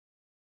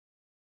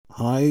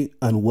Hi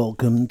and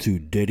welcome to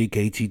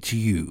Dedicated to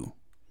You.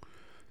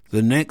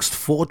 The next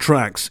 4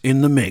 tracks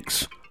in the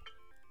mix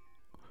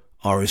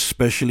are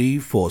especially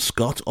for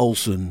Scott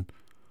Olson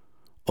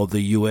of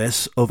the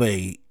US of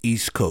A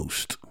East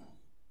Coast.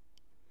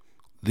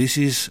 This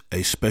is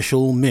a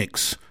special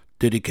mix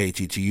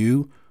dedicated to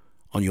you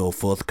on your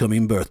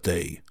forthcoming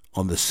birthday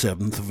on the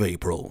 7th of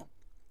April.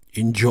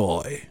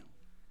 Enjoy.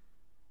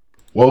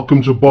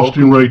 Welcome to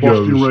Boston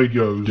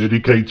Radio's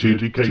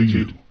dedicated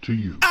to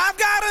you. I've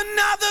got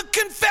another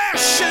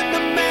confession to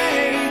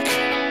make.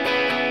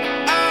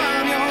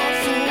 I'm your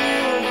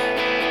fool.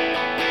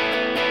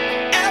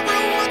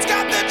 Everyone's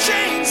got the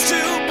chains to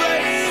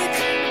break,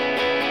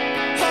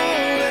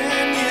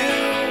 holding you.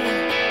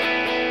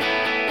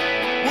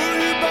 Were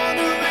you born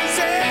to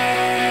resist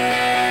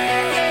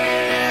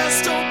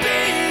or be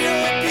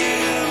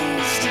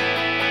abused?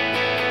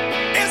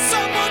 Is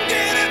someone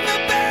getting the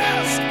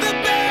best, the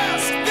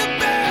best, the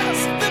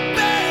best, the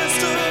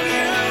best of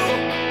you?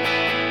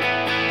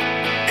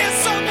 Is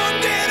someone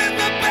getting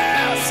the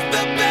best,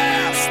 the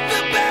best,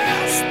 the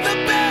best, the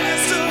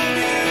best of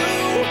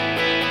you?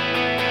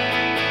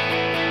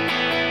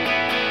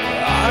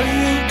 Are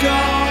you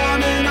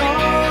gone and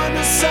on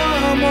to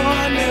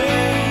someone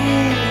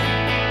new?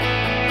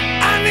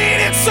 I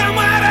needed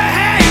somewhere to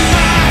hang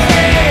my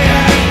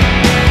head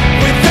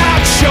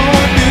without your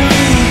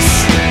news.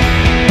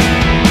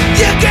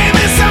 You gave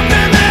me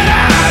something that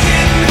I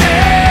didn't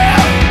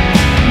have,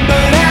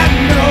 but had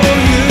no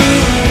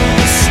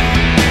use.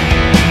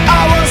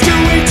 I was too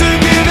weak to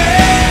give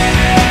in,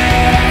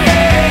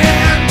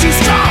 too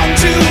strong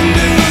to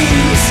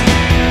lose.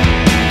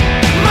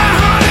 My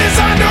heart is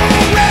under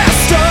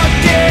arrest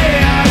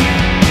again,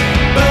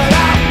 but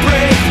I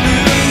break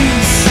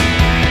loose.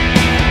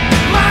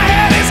 My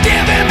head is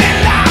giving me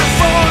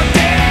life or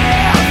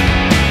death,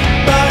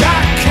 but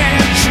I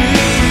can't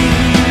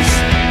choose.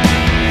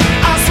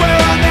 I swear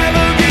I'll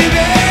never give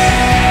in.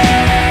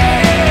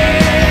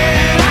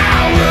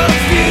 I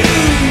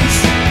refuse.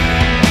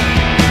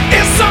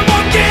 Is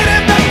someone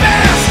getting the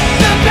best,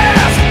 the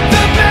best,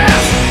 the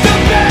best, the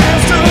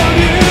best of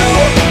you?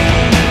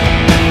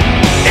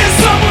 Is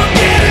someone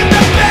getting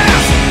the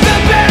best, the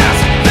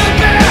best, the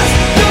best,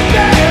 the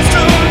best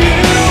of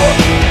you?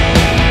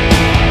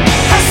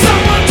 Has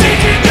someone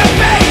taken your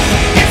faith?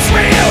 It's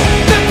real,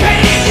 the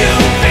pain you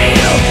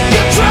feel,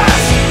 you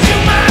trust, you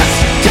must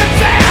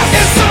confess.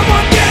 Is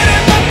someone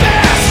getting the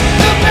best,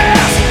 the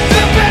best,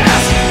 the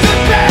best, the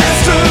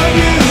best of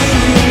you?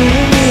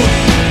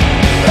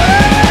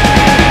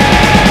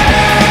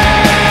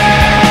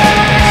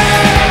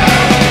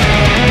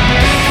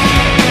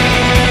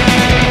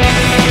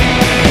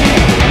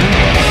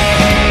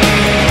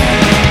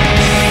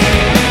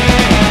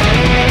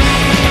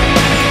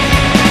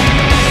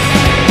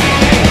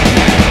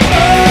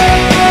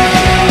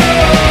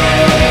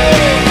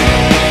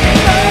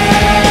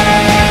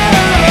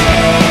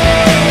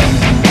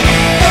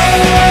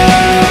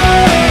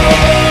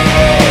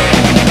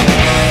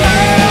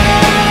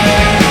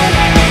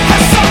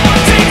 Has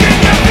someone taken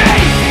your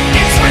faith?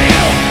 It's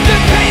real, the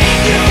pain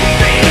you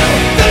feel,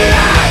 the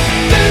life,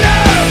 the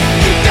love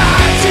you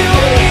die to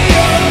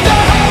heal, the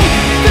hope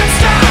that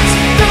stops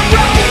the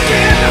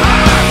broken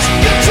heart.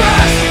 You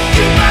trust,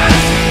 you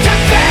must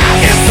confess.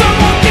 Is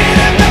someone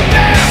getting the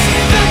best,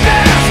 the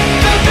best,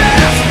 the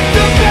best,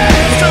 the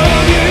best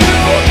of you?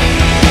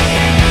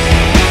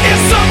 Is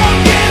someone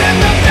getting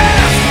the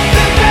best,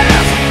 the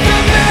best, the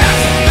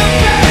best, the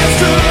best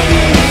of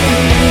you?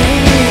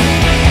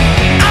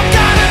 I've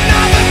got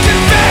another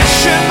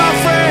confession, my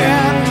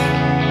friend.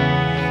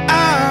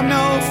 I'm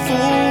no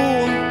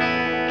fool.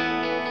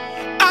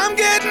 I'm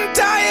getting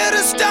tired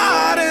of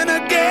starting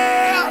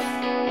again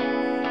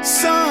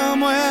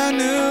somewhere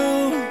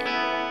new.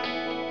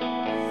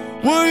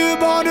 Were you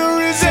born to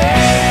resist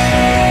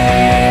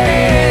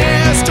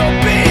or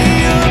be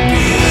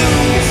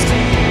abused?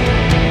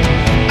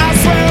 I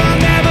swear I'll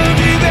never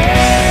give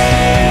in.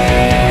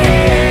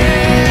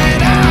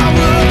 I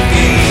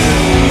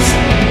refuse.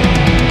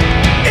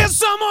 Is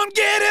someone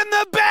getting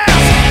the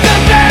best, the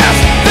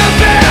best, the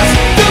best,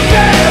 the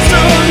best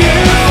of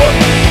you?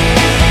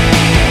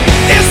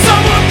 Is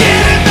someone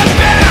getting the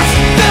best,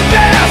 the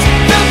best,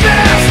 the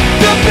best,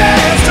 the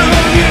best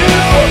of you?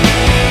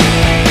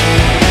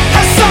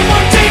 Has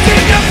someone taken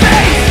your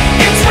faith?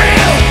 It's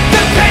real,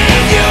 the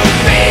pain you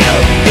feel,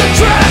 you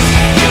trust,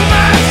 you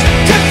must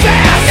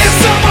confess. Is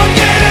someone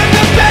getting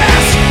the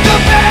best, the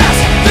best,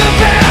 the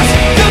best,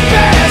 the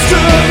best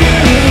of you?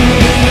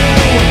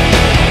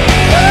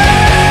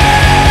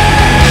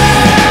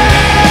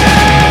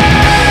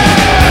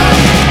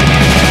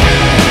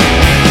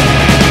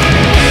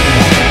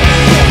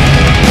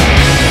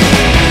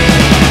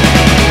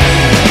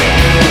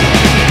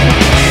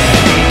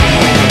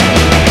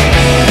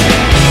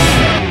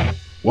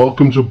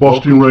 Welcome to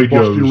Boston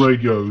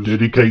Radio's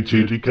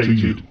dedicated to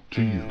you.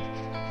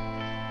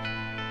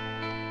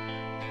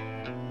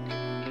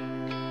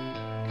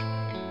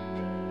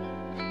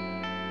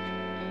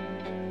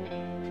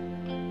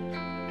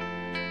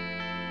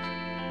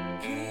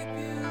 Keep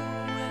you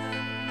in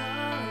the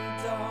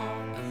dark.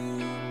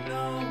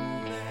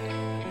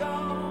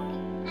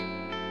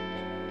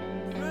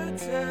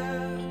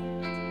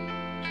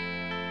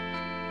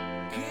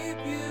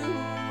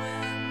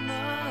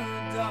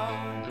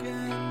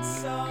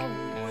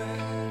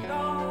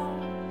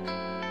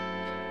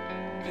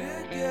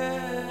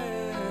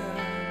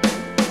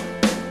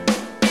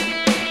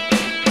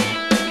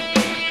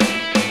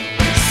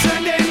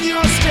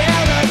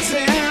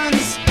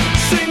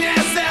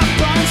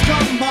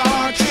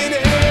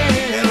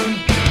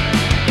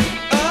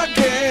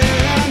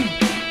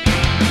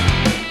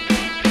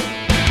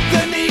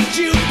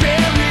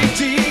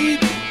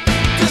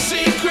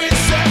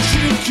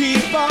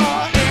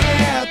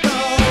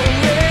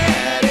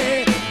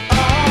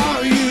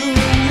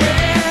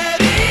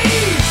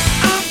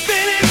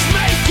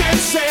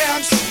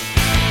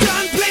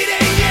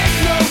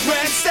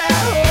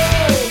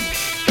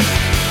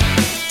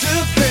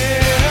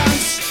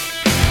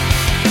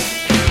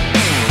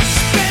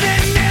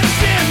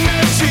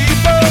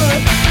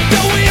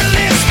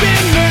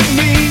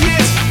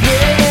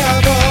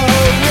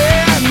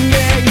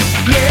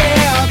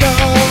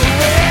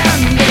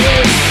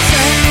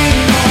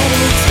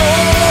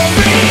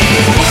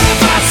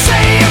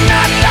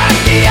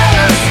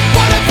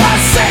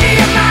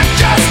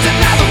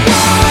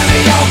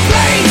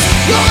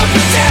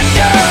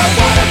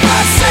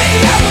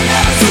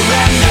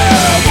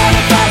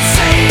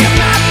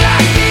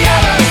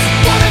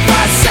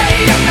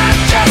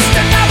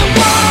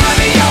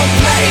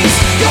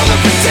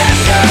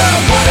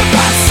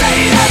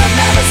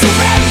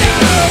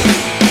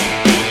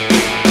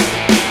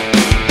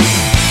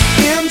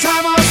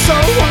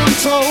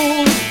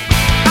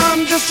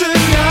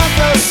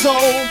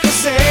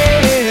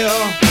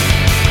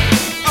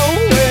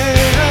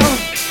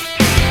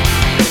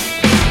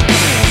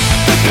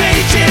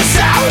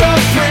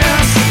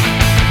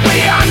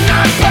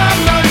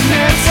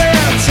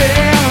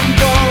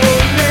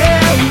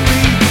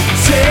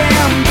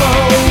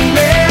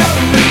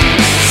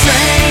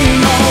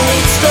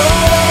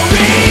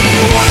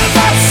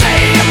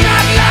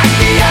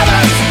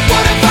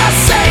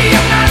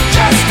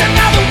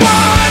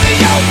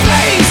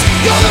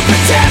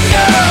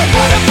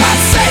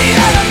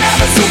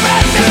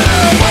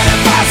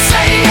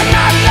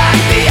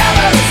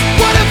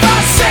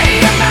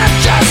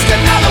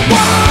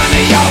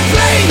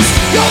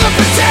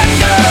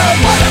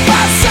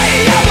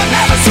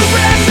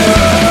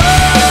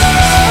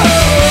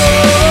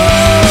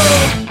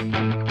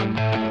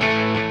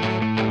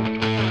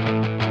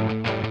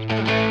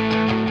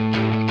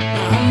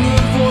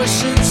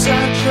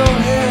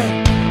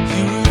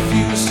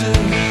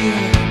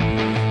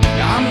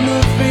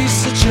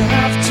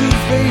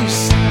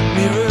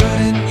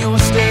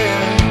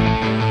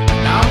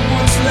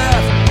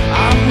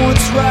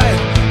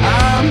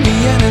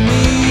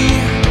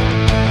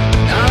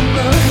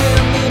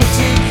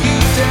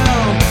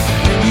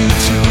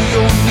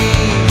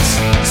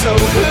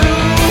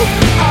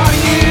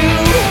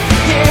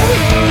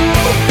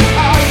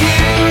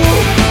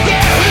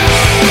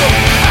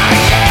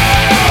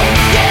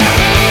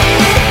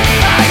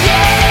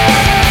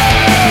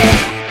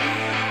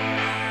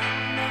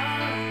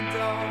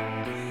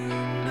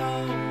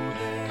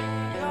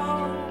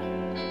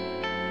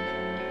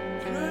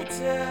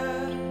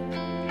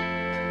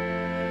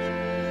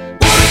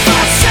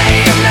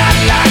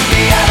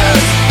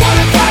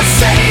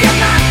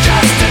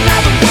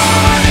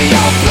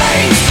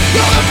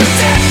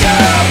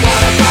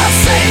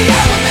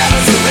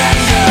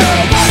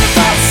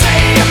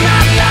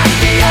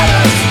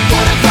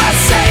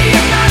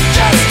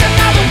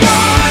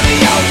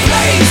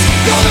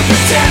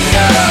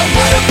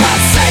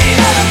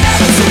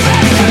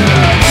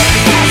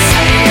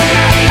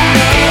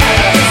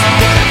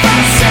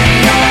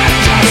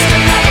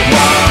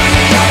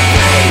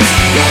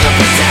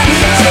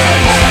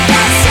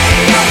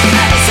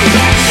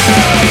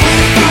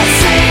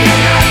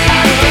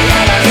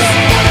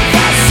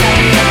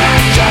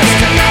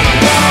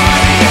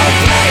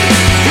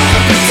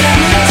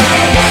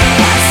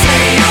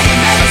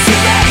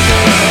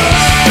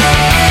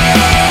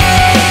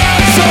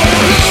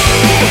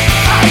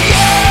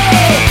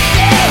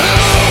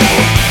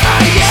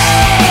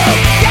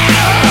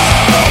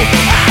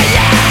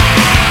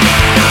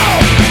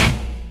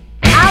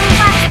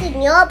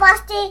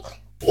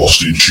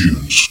 Boston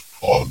Tunes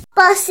on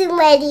Boston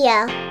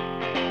Radio.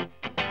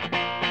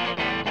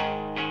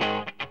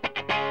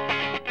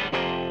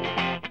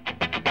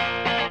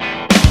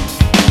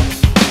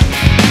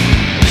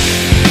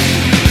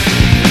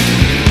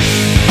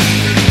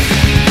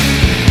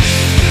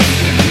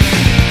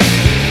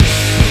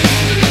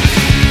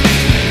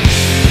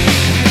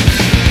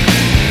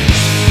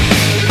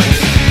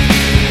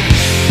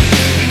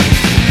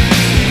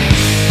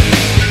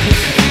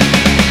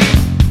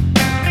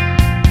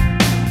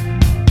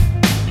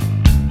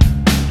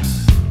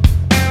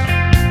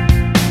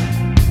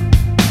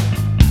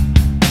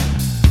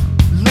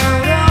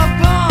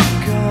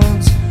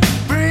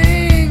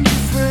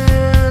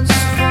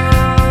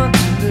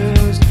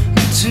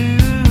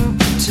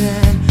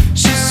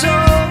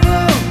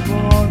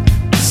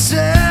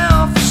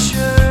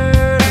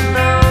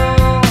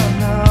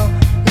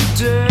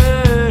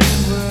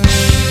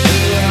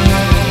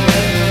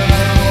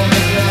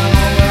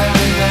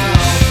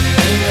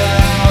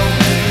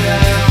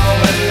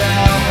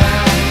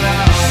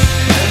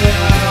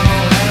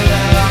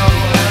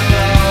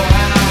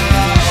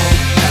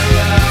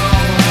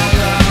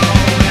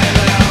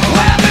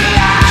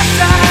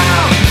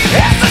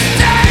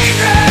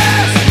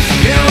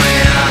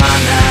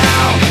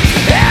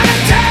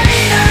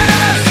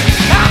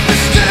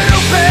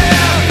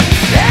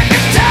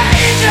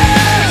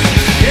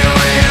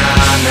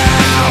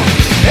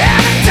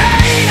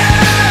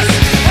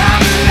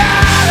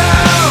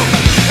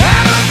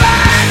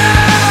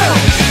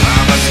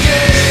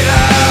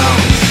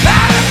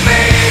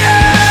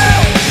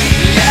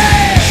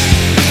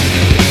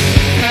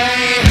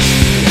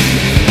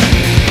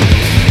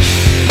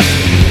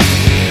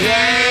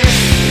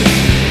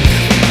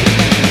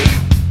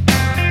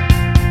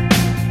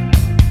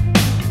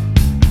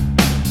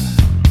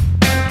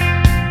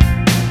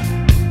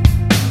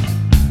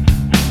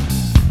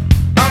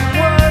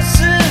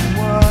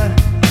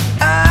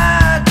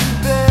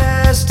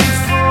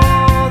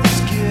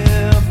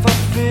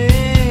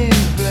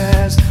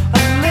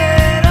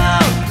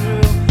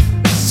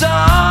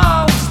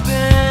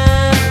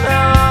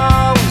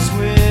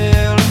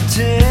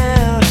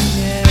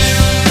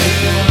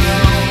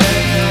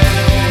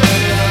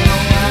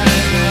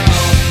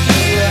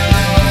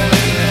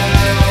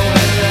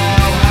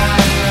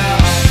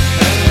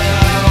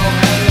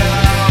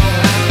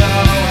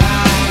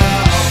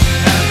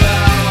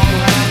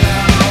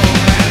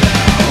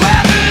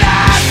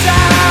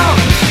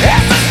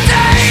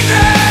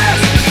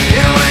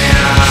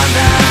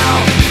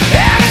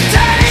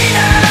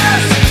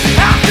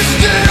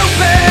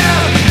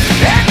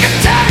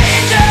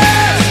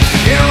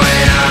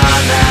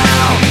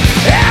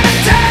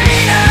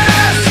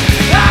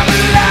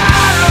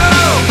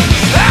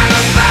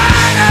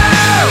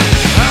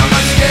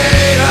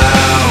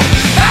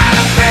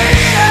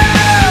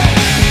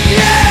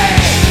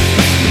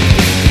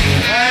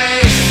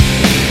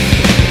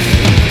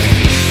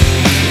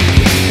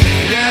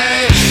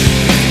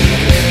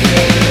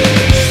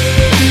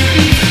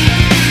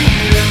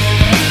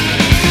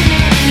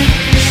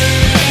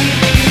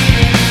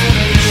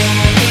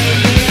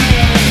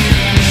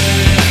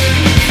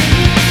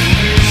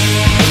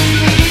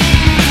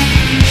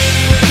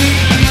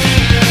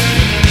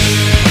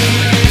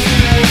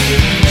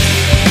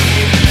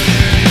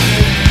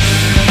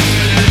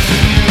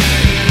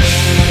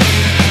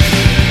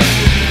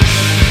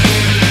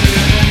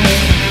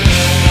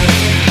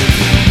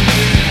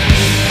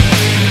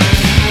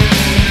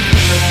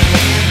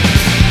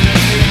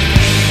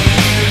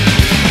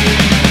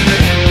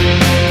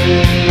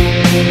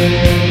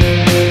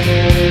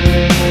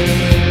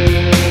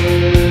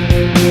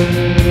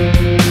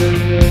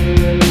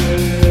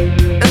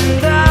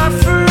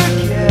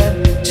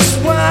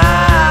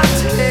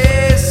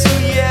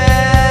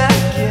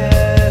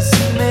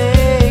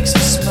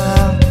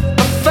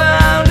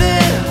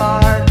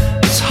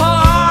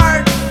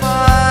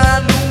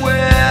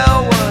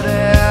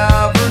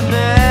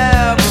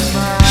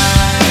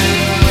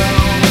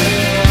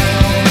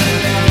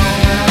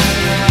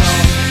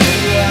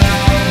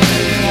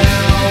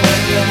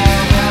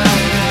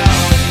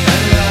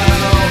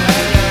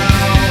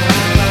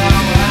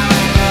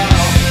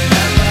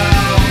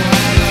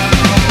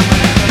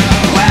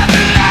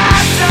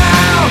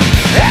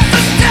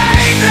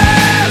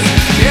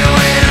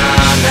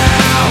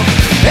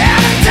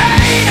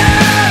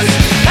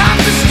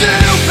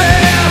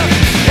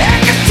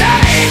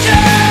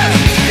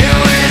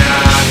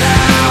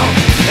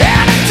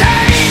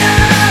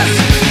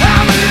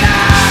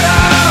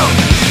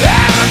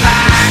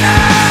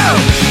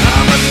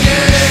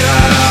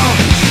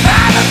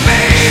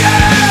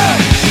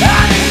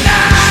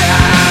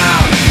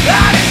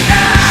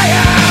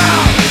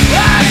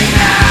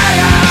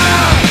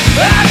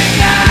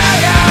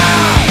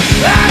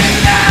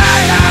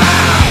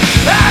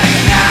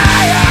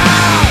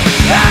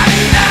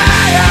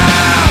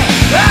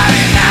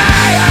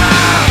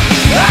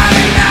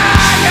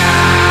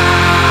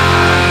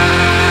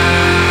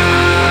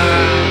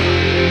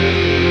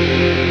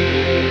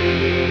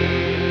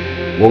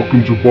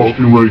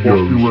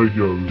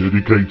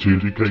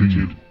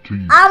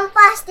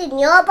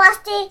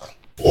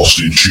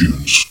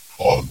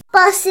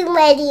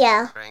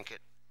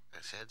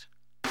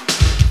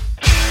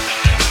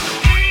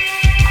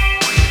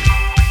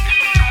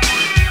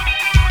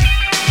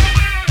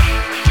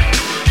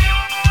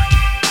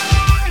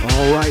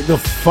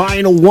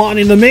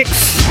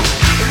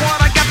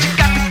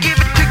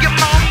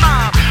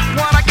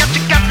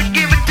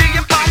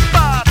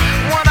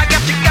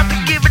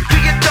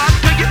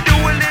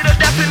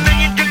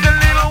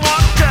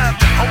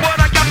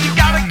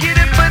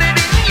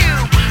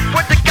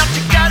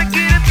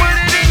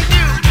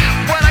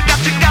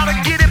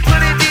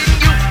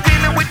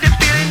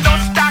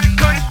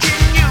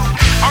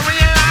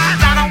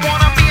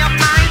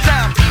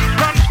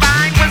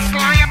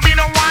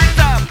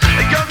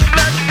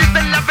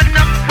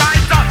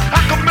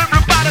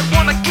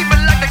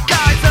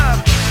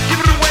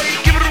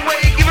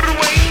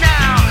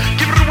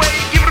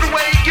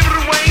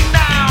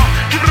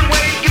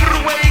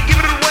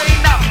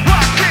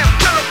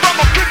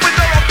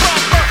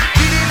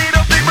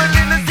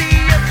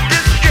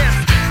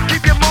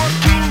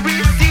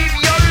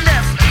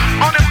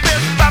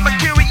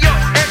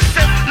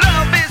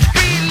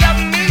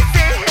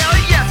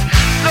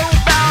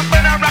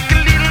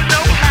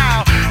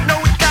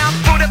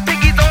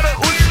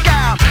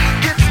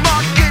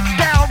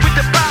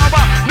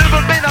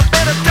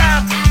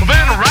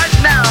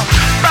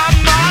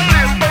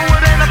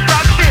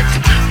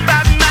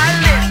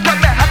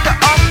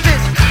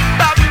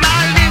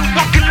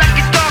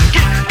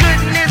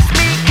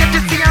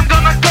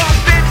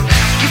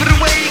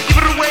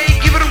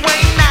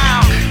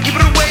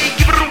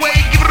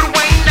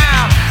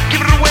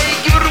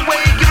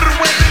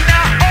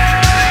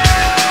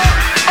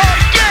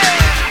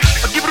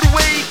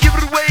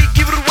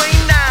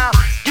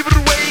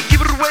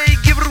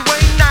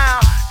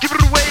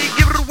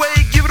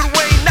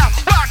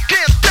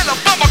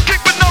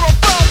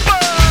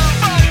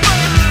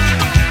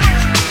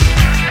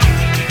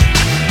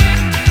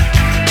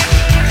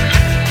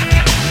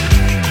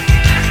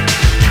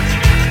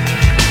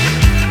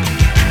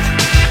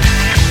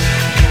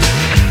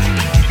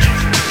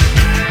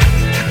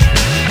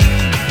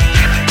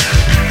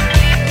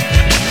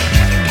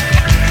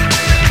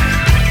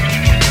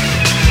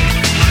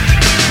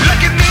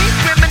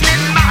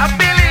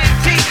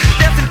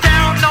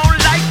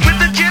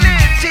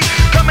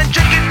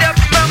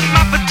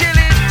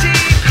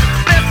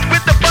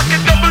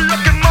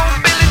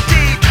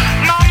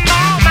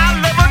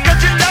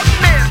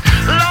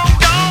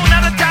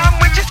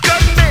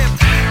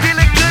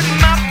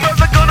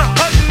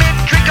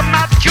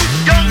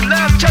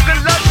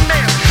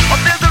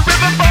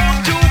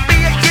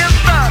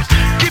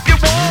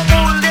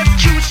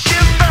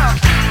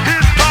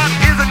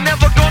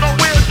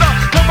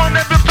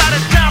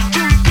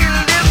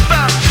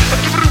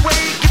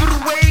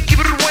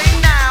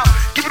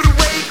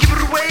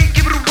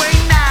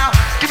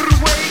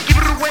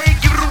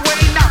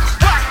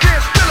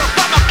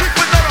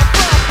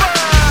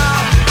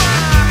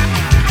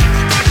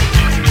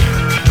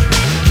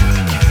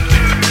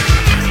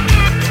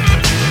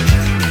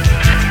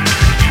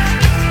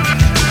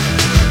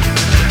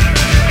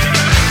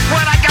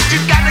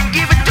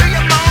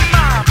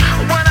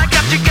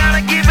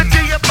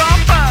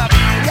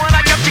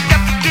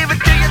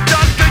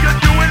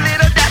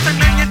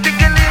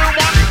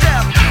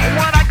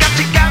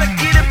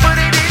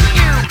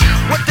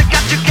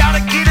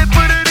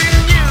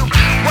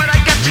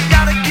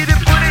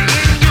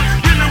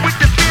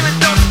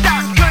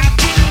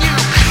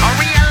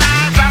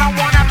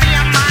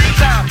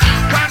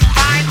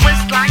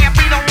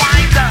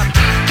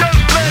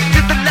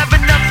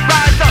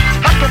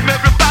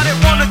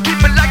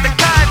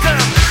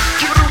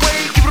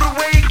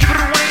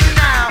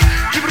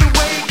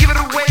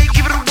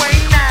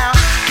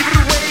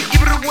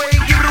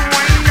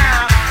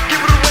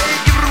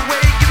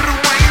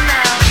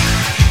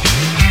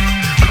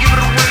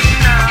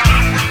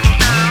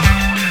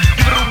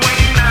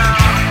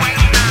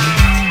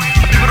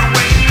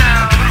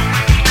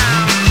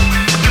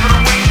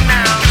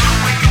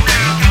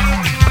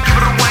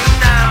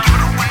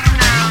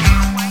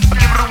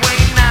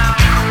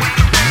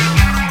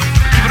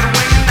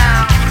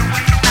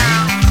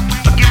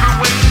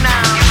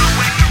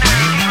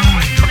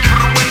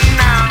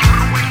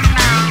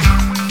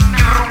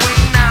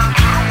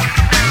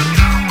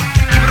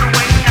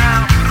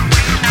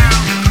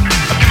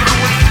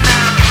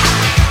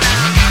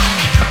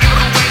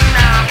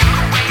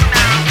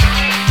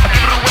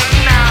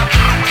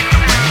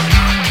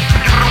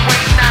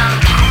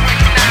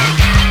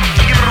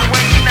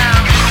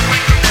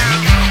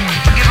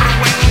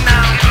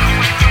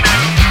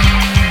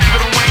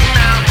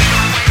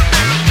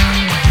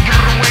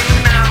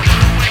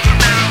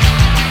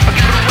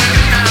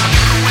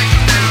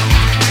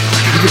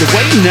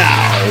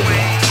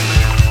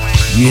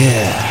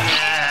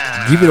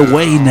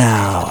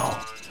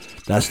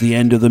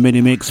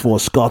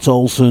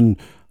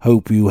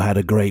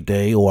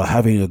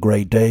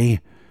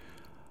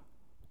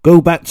 Go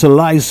back to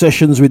live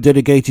sessions with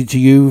Dedicated to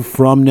You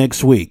from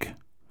next week.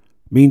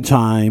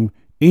 Meantime,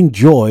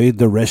 enjoy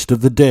the rest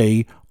of the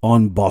day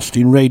on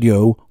Boston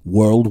Radio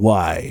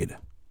Worldwide.